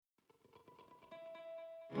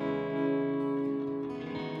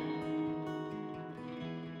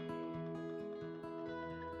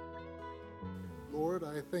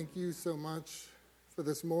Lord, I thank you so much for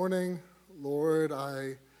this morning. Lord,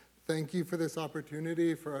 I thank you for this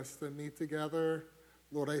opportunity for us to meet together.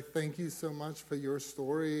 Lord, I thank you so much for your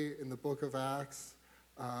story in the book of Acts,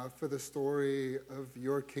 for the story of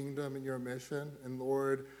your kingdom and your mission. And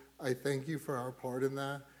Lord, I thank you for our part in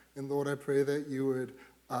that. And Lord, I pray that you would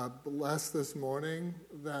bless this morning,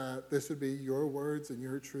 that this would be your words and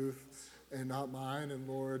your truth and not mine. And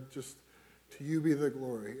Lord, just to you be the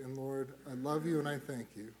glory. And Lord, I love you and I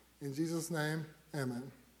thank you. In Jesus' name,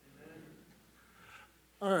 amen.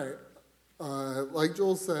 All right. Like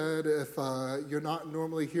Joel said, if you're not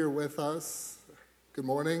normally here with us, good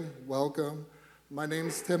morning, welcome. My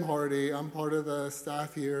name's Tim Hardie. I'm part of the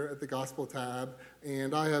staff here at the Gospel Tab,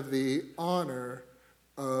 and I have the honor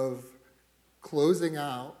of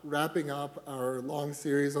wrapping up our long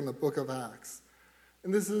series on the book of Acts.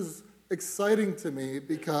 And this is exciting to me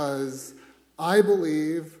because I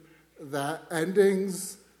believe that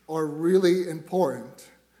endings are really important.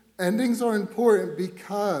 Endings are important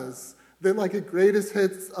because they're like the greatest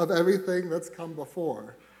hits of everything that's come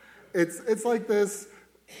before. It's like this,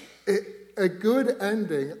 a good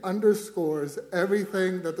ending underscores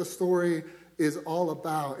everything that the story is all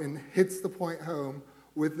about and hits the point home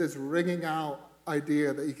with this ringing out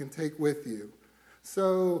idea that you can take with you.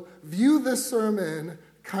 So view this sermon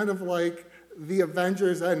kind of like the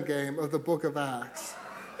Avengers Endgame of the book of Acts.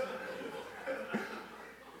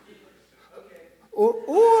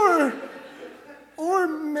 Or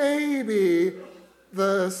maybe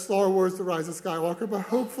the Star Wars The Rise of Skywalker, but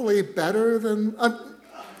hopefully better than...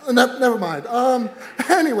 never mind.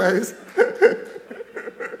 Anyways,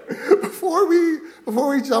 before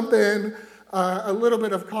we jump in, a little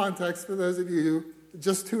bit of context for those of you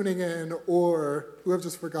just tuning in or who have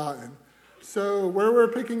just forgotten. So where we're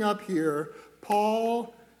picking up here,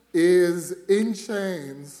 Paul is in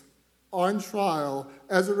chains on trial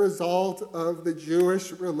as a result of the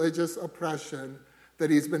Jewish religious oppression that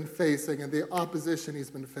he's been facing and the opposition he's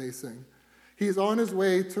been facing. He's on his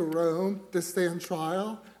way to Rome to stand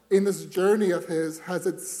trial, and this journey of his has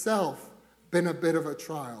itself been a bit of a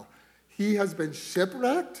trial. He has been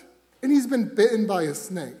shipwrecked, and he's been bitten by a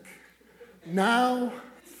snake. Now,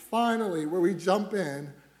 finally, where we jump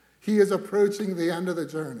in, he is approaching the end of the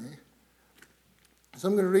journey. So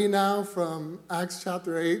I'm going to read now from Acts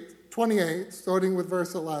chapter 28, starting with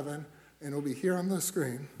verse 11, and it'll be here on the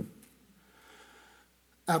screen.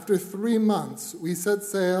 After 3 months, we set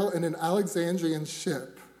sail in an Alexandrian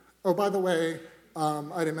ship. Oh, by the way,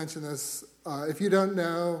 I didn't mention this. If you don't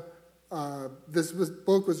know, this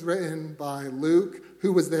book was written by Luke,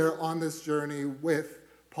 who was there on this journey with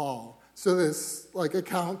Paul. So this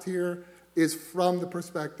account here is from the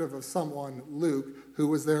perspective of someone, Luke, who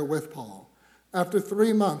was there with Paul. After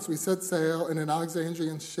 3 months, we set sail in an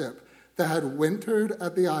Alexandrian ship that had wintered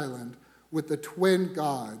at the island with the twin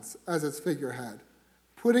gods as its figurehead.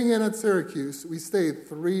 Putting in at Syracuse, we stayed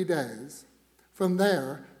 3 days. From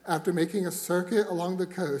there, after making a circuit along the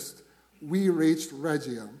coast, we reached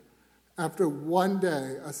Rhegium. After 1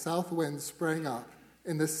 day, a south wind sprang up.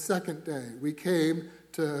 And the second day, we came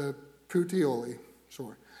to Puteoli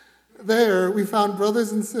shore. There, we found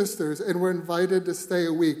brothers and sisters and were invited to stay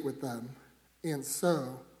a week with them. And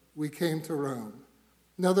so, we came to Rome.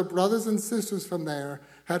 Now, the brothers and sisters from there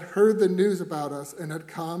had heard the news about us and had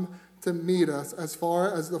come to meet us as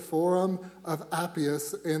far as the Forum of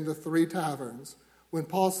Appius and the 3 taverns. When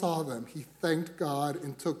Paul saw them, he thanked God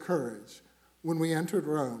and took courage. When we entered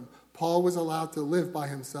Rome, Paul was allowed to live by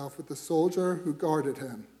himself with the soldier who guarded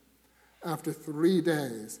him. After 3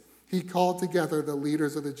 days, he called together the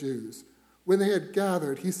leaders of the Jews. When they had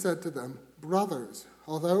gathered, he said to them, "Brothers,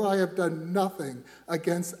 although I have done nothing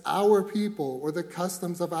against our people or the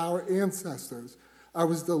customs of our ancestors, I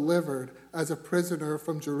was delivered as a prisoner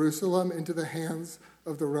from Jerusalem into the hands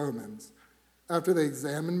of the Romans. After they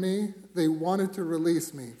examined me, they wanted to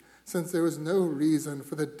release me, since there was no reason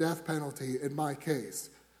for the death penalty in my case.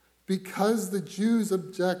 Because the Jews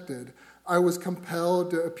objected, I was compelled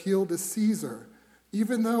to appeal to Caesar,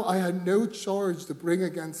 even though I had no charge to bring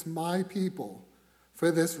against my people. For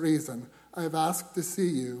this reason, I have asked to see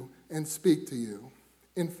you and speak to you.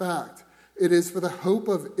 In fact, it is for the hope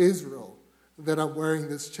of Israel that I'm wearing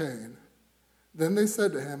this chain." Then they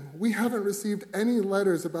said to him, "We haven't received any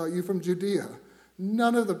letters about you from Judea.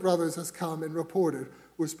 None of the brothers has come and reported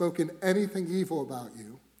or spoken anything evil about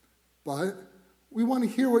you. But we want to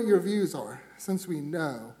hear what your views are, since we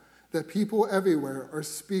know that people everywhere are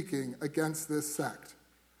speaking against this sect."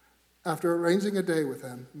 After arranging a day with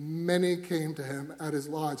him, many came to him at his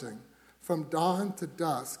lodging. From dawn to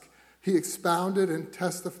dusk, he expounded and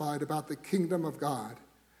testified about the kingdom of God.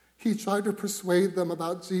 He tried to persuade them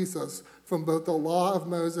about Jesus from both the law of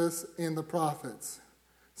Moses and the prophets.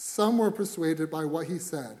 Some were persuaded by what he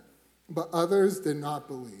said, but others did not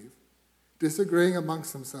believe. Disagreeing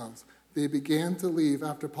amongst themselves, they began to leave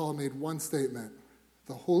after Paul made one statement.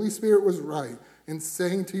 The Holy Spirit was right in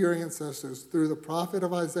saying to your ancestors through the prophet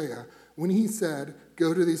of Isaiah when he said,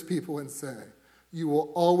 go to these people and say, you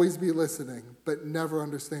will always be listening, but never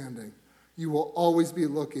understanding. You will always be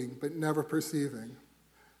looking, but never perceiving.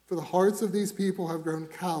 For the hearts of these people have grown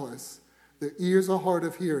callous. Their ears are hard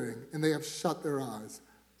of hearing, and they have shut their eyes.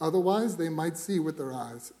 Otherwise, they might see with their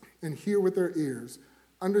eyes and hear with their ears,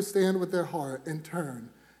 understand with their heart, and turn,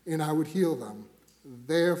 and I would heal them.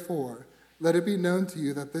 Therefore, let it be known to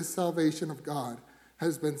you that this salvation of God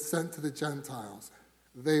has been sent to the Gentiles.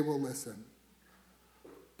 They will listen.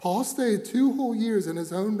 Paul stayed 2 whole years in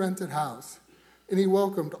his own rented house, and he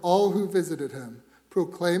welcomed all who visited him,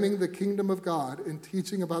 proclaiming the kingdom of God and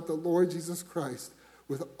teaching about the Lord Jesus Christ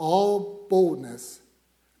with all boldness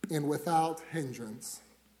and without hindrance.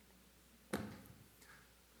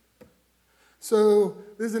 So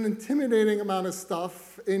there's an intimidating amount of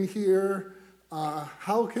stuff in here.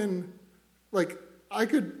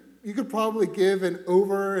 You could probably give an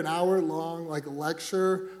over an hour long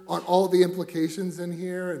lecture on all the implications in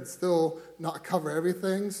here and still not cover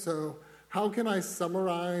everything. So how can I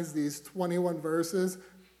summarize these 21 verses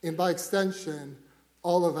and by extension,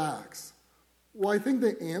 all of Acts? Well, I think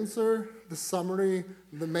the answer, the summary,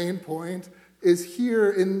 the main point is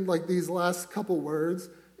here in these last couple words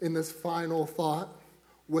in this final thought,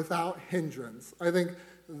 without hindrance. I think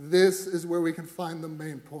this is where we can find the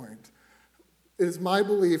main point. It is my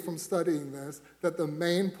belief from studying this that the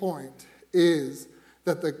main point is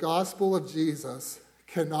that the gospel of Jesus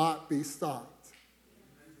cannot be stopped.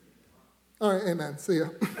 All right, amen. See ya.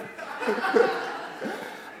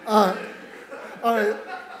 All right,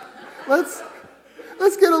 let's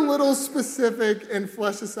get a little specific and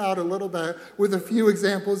flesh this out a little bit with a few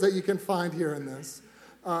examples that you can find here in this.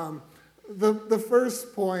 The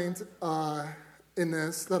first point in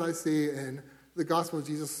this that I see in the gospel of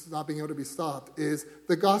Jesus not being able to be stopped is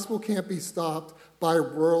the gospel can't be stopped by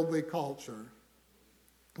worldly culture.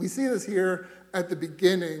 We see this here at the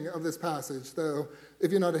beginning of this passage, though if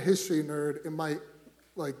you're not a history nerd, it might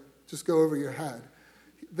just go over your head.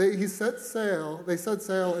 They set sail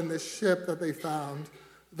in this ship that they found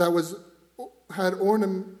that had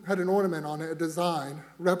an ornament on it, a design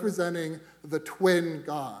representing the twin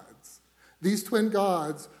gods. These twin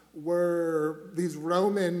gods were these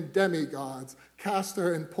Roman demigods,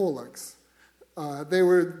 Castor and Pollux. They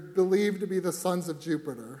were believed to be the sons of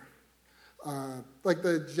Jupiter.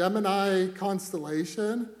 The Gemini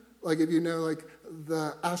constellation, if you know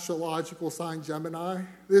the astrological sign Gemini,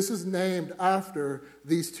 this is named after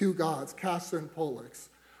these two gods, Castor and Pollux.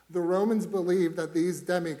 The Romans believed that these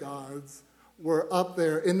demigods were up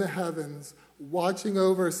there in the heavens watching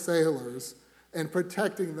over sailors and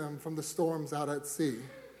protecting them from the storms out at sea.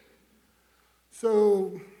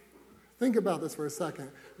 So think about this for a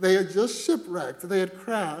second. They had just shipwrecked. They had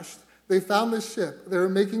crashed. They found the ship. They were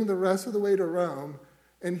making the rest of the way to Rome.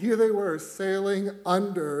 And here they were sailing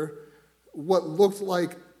under what looked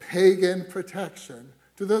like pagan protection.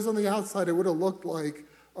 To those on the outside, it would have looked like,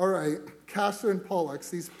 all right, Castor and Pollux,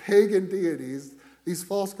 these pagan deities, these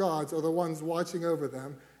false gods, are the ones watching over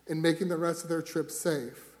them and making the rest of their trip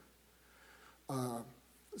safe.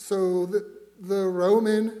 So the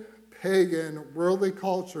Roman pagan worldly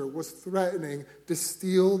culture was threatening to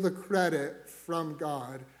steal the credit from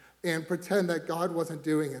God and pretend that God wasn't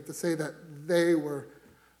doing it, to say that they were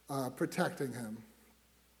protecting him.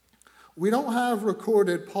 We don't have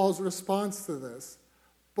recorded Paul's response to this,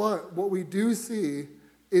 but what we do see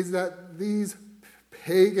is that these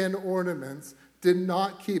pagan ornaments did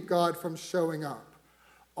not keep God from showing up.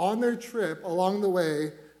 On their trip, along the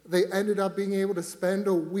way, they ended up being able to spend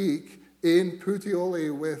a week in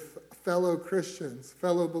Puteoli with fellow Christians,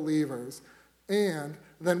 fellow believers. And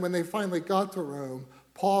then when they finally got to Rome,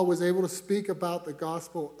 Paul was able to speak about the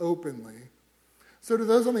gospel openly. So to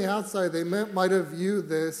those on the outside, they might have viewed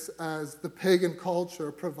this as the pagan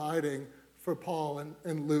culture providing for Paul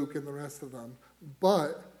and Luke and the rest of them.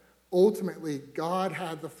 But ultimately, God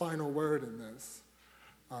had the final word in this.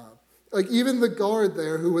 Even the guard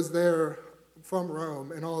there who was there from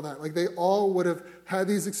Rome and all that, they all would have had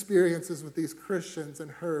these experiences with these Christians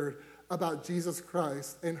and heard about Jesus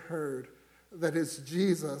Christ and heard that it's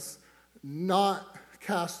Jesus, not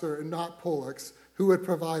Castor and not Pollux, who had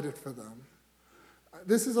provided for them.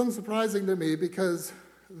 This is unsurprising to me because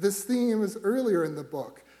this theme is earlier in the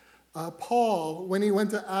book. Paul, when he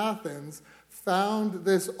went to Athens, found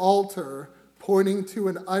this altar pointing to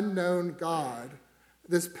an unknown God,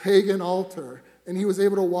 this pagan altar, and he was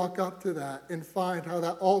able to walk up to that and find how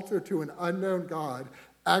that altar to an unknown God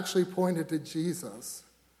actually pointed to Jesus.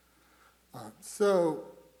 So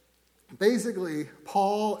basically,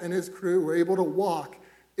 Paul and his crew were able to walk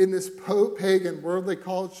in this pagan worldly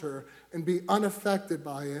culture and be unaffected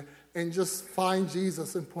by it and just find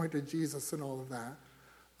Jesus and point to Jesus and all of that,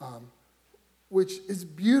 which is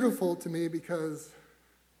beautiful to me because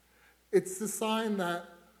it's the sign that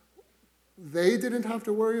they didn't have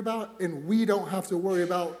to worry about, and we don't have to worry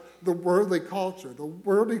about the worldly culture. The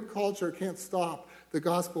worldly culture can't stop the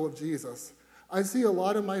gospel of Jesus. I see a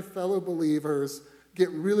lot of my fellow believers get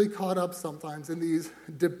really caught up sometimes in these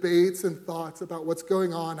debates and thoughts about what's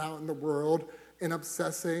going on out in the world and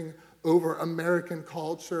obsessing over American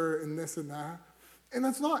culture and this and that. And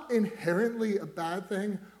that's not inherently a bad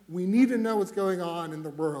thing. We need to know what's going on in the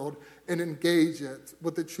world and engage it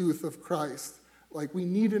with the truth of Christ. Like, we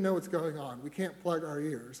need to know what's going on. We can't plug our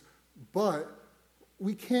ears. But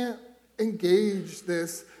we can't engage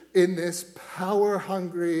this in this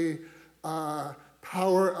power-hungry,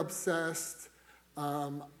 power-obsessed,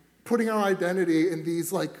 putting our identity in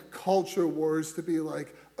these, like, culture wars to be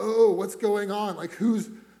like, oh, what's going on? Like, who's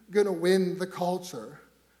going to win the culture?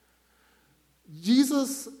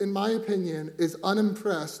 Jesus, in my opinion, is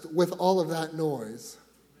unimpressed with all of that noise.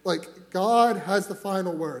 Like, God has the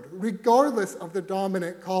final word. Regardless of the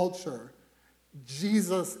dominant culture,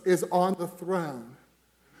 Jesus is on the throne.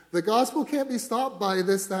 The gospel can't be stopped by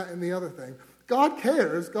this, that, and the other thing. God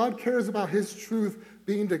cares. God cares about his truth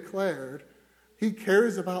being declared. He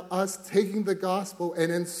cares about us taking the gospel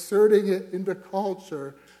and inserting it into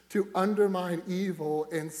culture to undermine evil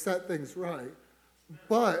and set things right.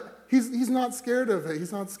 But he's not scared of it.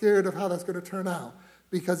 He's not scared of how that's going to turn out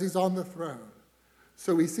because he's on the throne.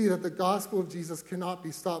 So we see that the gospel of Jesus cannot be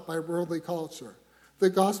stopped by worldly culture. The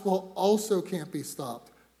gospel also can't be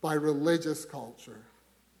stopped by religious culture.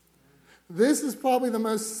 This is probably the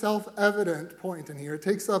most self-evident point in here. It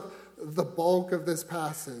takes up the bulk of this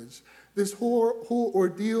passage. This whole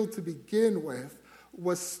ordeal to begin with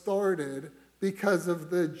was started because of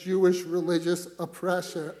the Jewish religious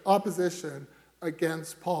opposition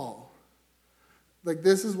against Paul. Like,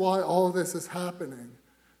 this is why all of this is happening.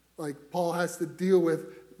 Like, Paul has to deal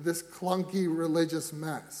with this clunky religious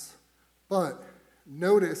mess. But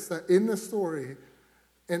notice that in the story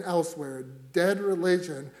and elsewhere, dead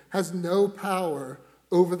religion has no power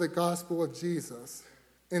over the gospel of Jesus.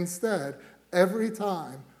 Instead, every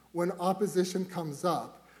time when opposition comes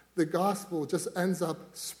up, the gospel just ends up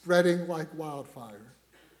spreading like wildfire.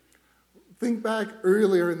 Think back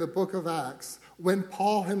earlier in the book of Acts when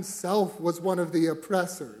Paul himself was one of the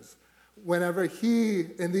oppressors. Whenever he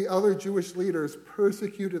and the other Jewish leaders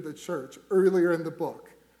persecuted the church earlier in the book,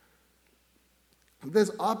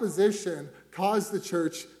 this opposition caused the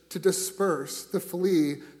church to disperse, to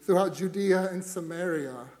flee throughout Judea and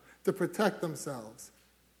Samaria to protect themselves.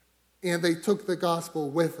 And they took the gospel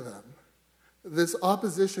with them. This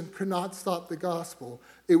opposition could not stop the gospel.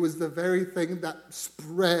 It was the very thing that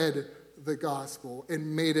spread the gospel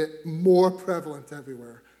and made it more prevalent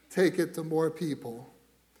everywhere. Take it to more people.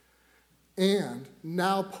 And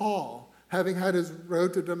now Paul, having had his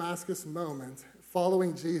road to Damascus moment,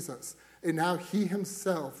 following Jesus, and now he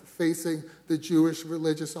himself facing the Jewish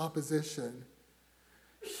religious opposition,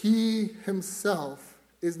 he himself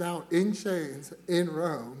is now in chains in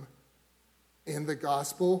Rome, and the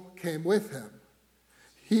gospel came with him.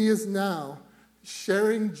 He is now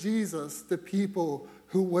sharing Jesus to people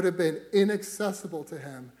who would have been inaccessible to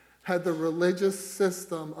him had the religious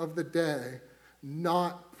system of the day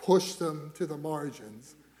not pushed them to the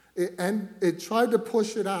margins. It tried to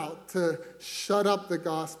push it out to shut up the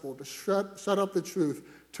gospel, to shut up the truth,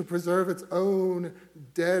 to preserve its own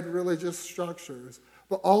dead religious structures.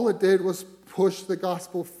 But all it did was push the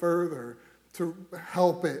gospel further to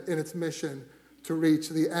help it in its mission to reach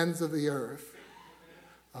the ends of the earth.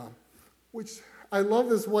 Which I love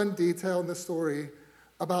this one detail in the story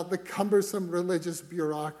about the cumbersome religious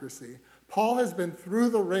bureaucracy. Paul has been through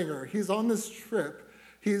the ringer. He's on this trip.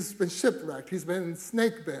 He's been shipwrecked. He's been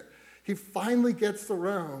snake bit. He finally gets to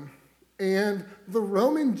Rome, and the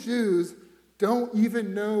Roman Jews don't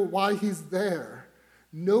even know why he's there.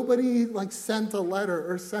 Nobody sent a letter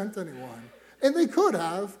or sent anyone. And they could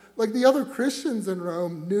have. The other Christians in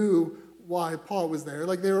Rome knew why Paul was there.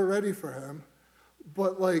 They were ready for him.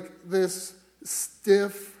 But this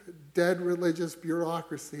stiff, dead religious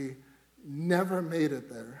bureaucracy never made it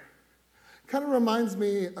there. Kind of reminds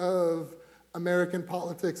me of American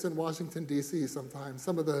politics in Washington, D.C. sometimes.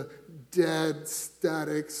 Some of the dead,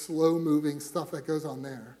 static, slow-moving stuff that goes on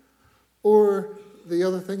there. Or the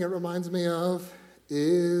other thing it reminds me of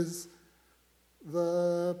is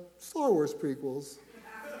the Star Wars prequels.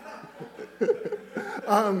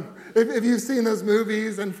 If you've seen those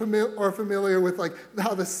movies and are familiar with like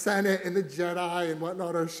how the Senate and the Jedi and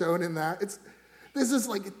whatnot are shown in that, this is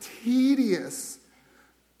like a tedious,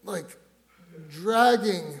 like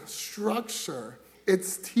dragging structure.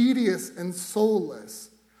 It's tedious and soulless.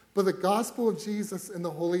 But the gospel of Jesus and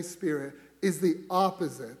the Holy Spirit is the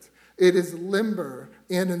opposite. It is limber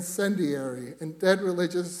and incendiary, and dead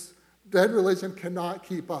religion cannot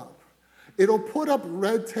keep up. It'll put up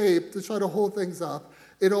red tape to try to hold things up.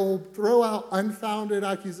 It'll throw out unfounded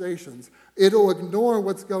accusations. It'll ignore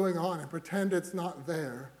what's going on and pretend it's not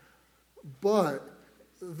there. But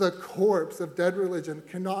the corpse of dead religion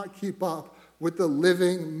cannot keep up with the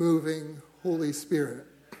living, moving Holy Spirit.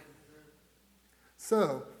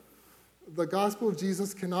 So, the gospel of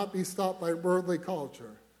Jesus cannot be stopped by worldly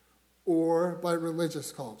culture or by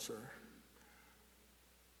religious culture.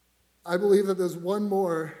 I believe that there's one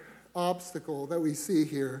more obstacle that we see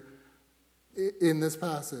here in this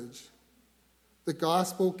passage. The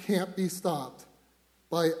gospel can't be stopped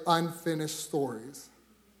by unfinished stories.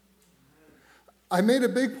 I made a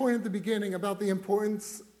big point at the beginning about the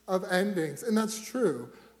importance of endings, and that's true.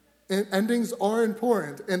 And endings are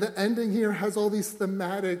important, and the ending here has all these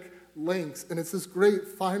thematic links, and it's this great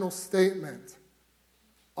final statement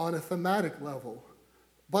on a thematic level.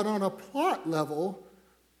 But on a plot level,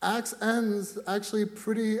 Acts ends actually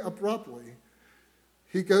pretty abruptly.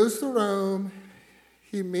 He goes to Rome,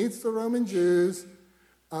 he meets the Roman Jews,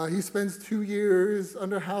 he spends 2 years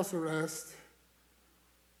under house arrest,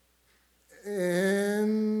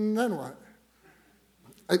 and then what?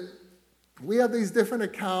 We have these different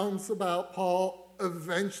accounts about Paul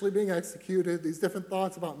eventually being executed, these different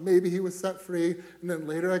thoughts about maybe he was set free and then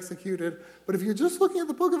later executed. But if you're just looking at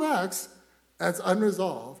the book of Acts, that's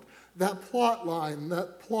unresolved. That plot line,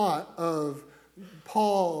 that plot of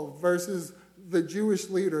Paul versus the Jewish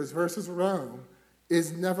leaders versus Rome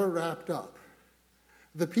is never wrapped up.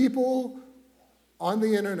 The people on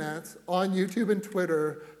the internet, on YouTube and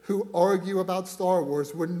Twitter, who argue about Star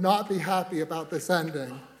Wars would not be happy about this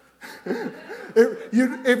ending.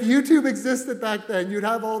 If YouTube existed back then, you'd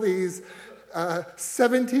have all these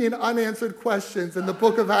 17 unanswered questions in the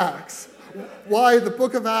book of Acts. Why the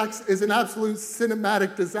book of Acts is an absolute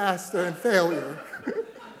cinematic disaster and failure.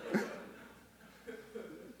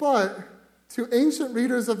 But to ancient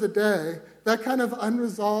readers of the day, that kind of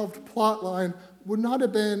unresolved plot line would not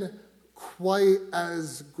have been quite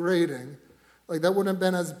as grating. Like, that wouldn't have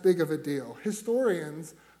been as big of a deal.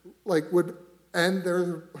 Historians, would end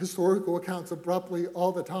their historical accounts abruptly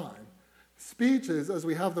all the time. Speeches, as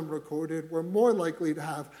we have them recorded, were more likely to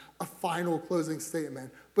have a final closing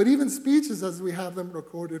statement. But even speeches, as we have them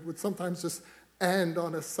recorded, would sometimes just end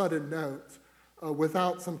on a sudden note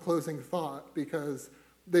without some closing thought because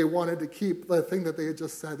they wanted to keep the thing that they had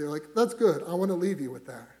just said. They're like, that's good. I want to leave you with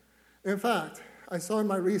that. In fact, I saw in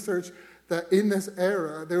my research that in this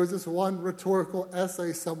era, there was this one rhetorical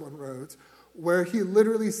essay someone wrote where he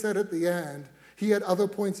literally said at the end, he had other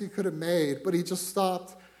points he could have made, but he just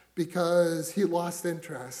stopped because he lost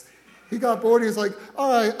interest. He got bored. He was like, all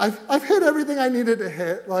right, I've hit everything I needed to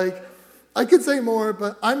hit. I could say more,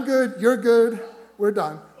 but I'm good, you're good, we're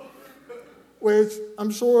done. Which I'm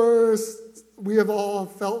sure we have all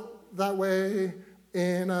felt that way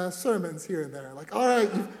in sermons here and there. All right,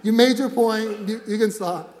 you made your point, you can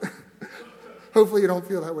stop. Hopefully you don't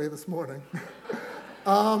feel that way this morning.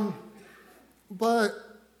 But,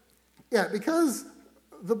 yeah, because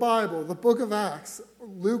the Bible, the book of Acts,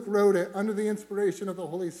 Luke wrote it under the inspiration of the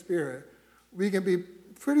Holy Spirit, we can be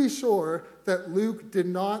pretty sure that Luke did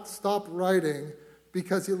not stop writing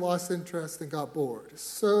because he lost interest and got bored.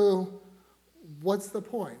 So what's the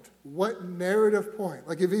point? What narrative point?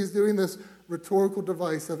 If he's doing this rhetorical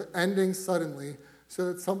device of ending suddenly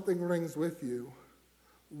so that something rings with you,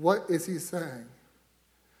 what is he saying?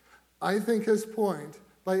 I think his point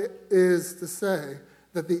is to say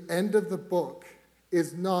that the end of the book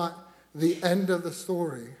is not the end of the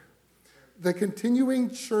story. The continuing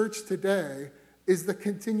church today is the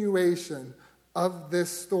continuation of this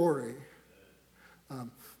story.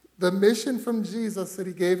 The mission from Jesus that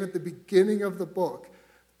he gave at the beginning of the book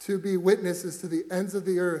to be witnesses to the ends of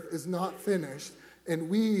the earth is not finished, and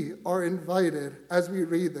we are invited, as we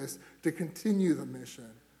read this, to continue the mission.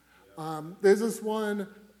 There's this one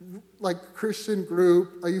Christian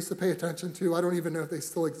group I used to pay attention to. I don't even know if they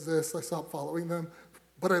still exist. I stopped following them,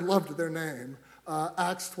 but I loved their name,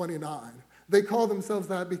 Acts 29. They call themselves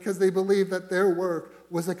that because they believe that their work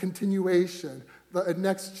was a continuation the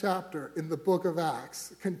next chapter in the book of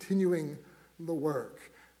Acts, continuing the work.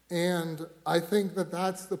 And I think that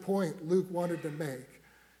that's the point Luke wanted to make.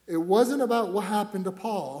 It wasn't about what happened to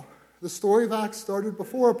Paul. The story of Acts started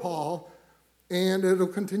before Paul, and it'll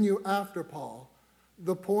continue after Paul.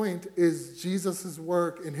 The point is Jesus'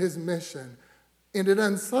 work and his mission. And it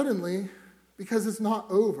ends suddenly because it's not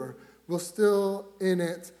over. We're still in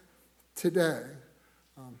it today.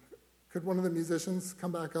 Could one of the musicians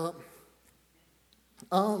come back up?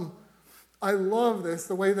 I love this,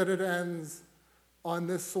 the way that it ends on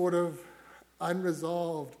this sort of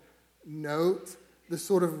unresolved note, this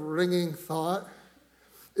sort of ringing thought.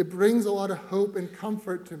 It brings a lot of hope and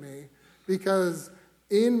comfort to me because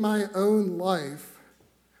in my own life,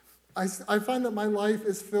 I find that my life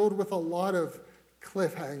is filled with a lot of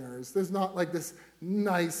cliffhangers. There's not like this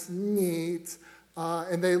nice, neat,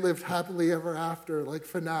 and they lived happily ever after, like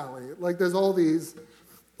finale. Like there's all these,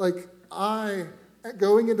 like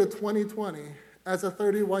going into 2020 as a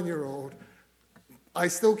 31-year-old, I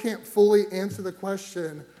still can't fully answer the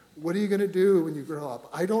question, what are you going to do when you grow up?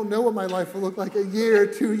 I don't know what my life will look like a year,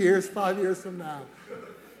 2 years, 5 years from now.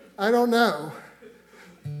 I don't know.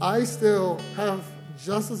 I still have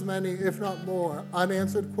just as many, if not more,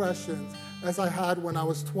 unanswered questions as I had when I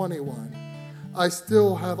was 21. I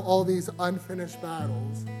still have all these unfinished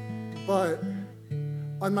battles. But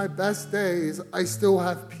on my best days, I still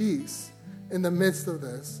have peace in the midst of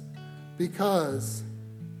this because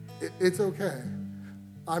it's okay.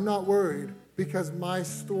 I'm not worried because my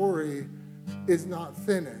story is not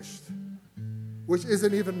finished, which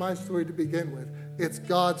isn't even my story to begin with. It's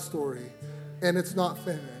God's story, and it's not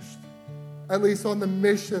finished. At least on the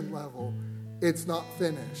mission level, it's not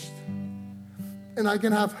finished. And I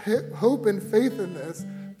can have hope and faith in this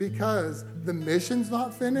because the mission's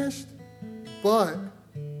not finished, but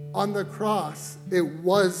on the cross, it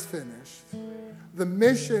was finished. The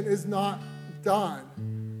mission is not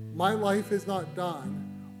done. My life is not done.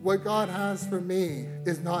 What God has for me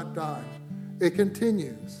is not done. It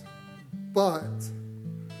continues. But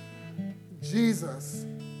Jesus,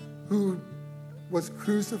 who was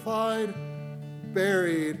crucified,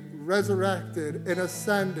 buried, resurrected, and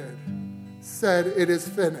ascended, said, "It is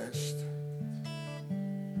finished."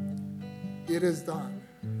 It is done.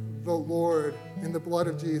 The Lord, in the blood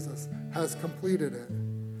of Jesus, has completed it.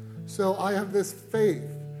 So I have this faith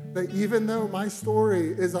that even though my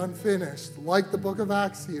story is unfinished, like the book of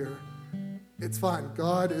Acts here, it's fine.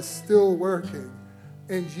 God is still working.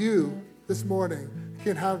 And you, this morning,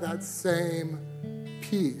 can have that same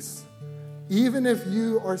peace. Even if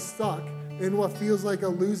you are stuck in what feels like a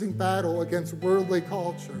losing battle against worldly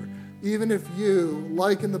culture, even if you,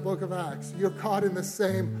 like in the book of Acts, you're caught in the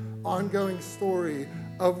same ongoing story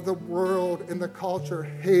of the world and the culture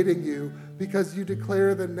hating you because you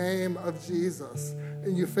declare the name of Jesus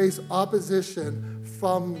and you face opposition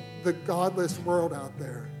from the godless world out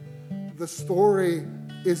there. The story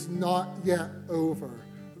is not yet over.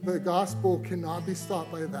 The gospel cannot be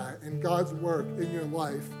stopped by that, and God's work in your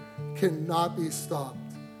life cannot be stopped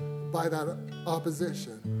by that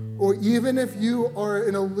opposition. Or even if you are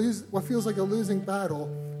in what feels like a losing battle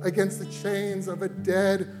against the chains of a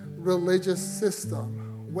dead religious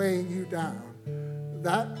system weighing you down,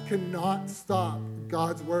 that cannot stop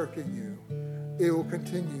God's work in you. It will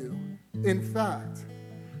continue. In fact,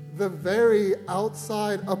 the very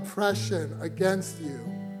outside oppression against you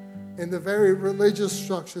and the very religious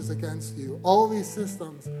structures against you, all these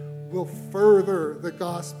systems will further the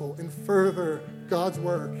gospel and further God's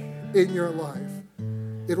work in your life.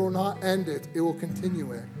 It will not end it. It will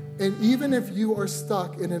continue it. And even if you are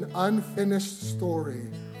stuck in an unfinished story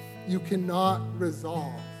you cannot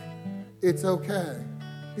resolve, it's okay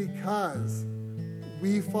because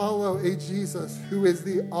we follow a Jesus who is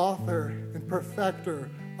the author and perfecter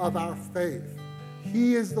of our faith.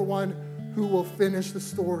 He is the one who will finish the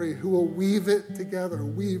story, who will weave it together,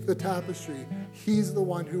 weave the tapestry. He's the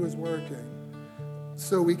one who is working.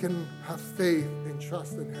 So we can have faith and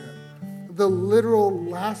trust in him. The literal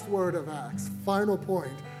last word of Acts, final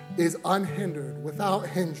point, is unhindered, without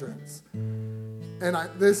hindrance. And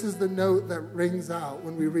this is the note that rings out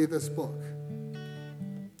when we read this book.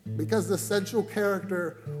 Because the central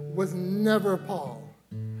character was never Paul,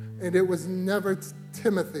 and it was never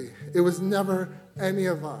Timothy. It was never any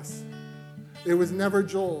of us. It was never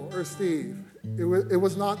Joel or Steve. It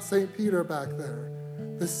was not St. Peter back there.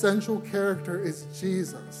 The central character is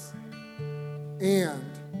Jesus. And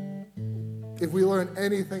if we learn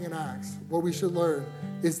anything in Acts, what we should learn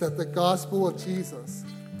is that the gospel of Jesus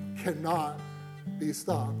cannot be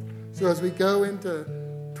stopped. So as we go into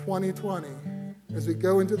 2020, as we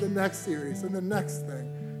go into the next series and the next thing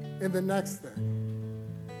and the next thing,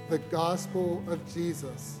 the gospel of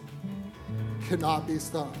Jesus cannot be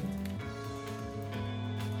stopped.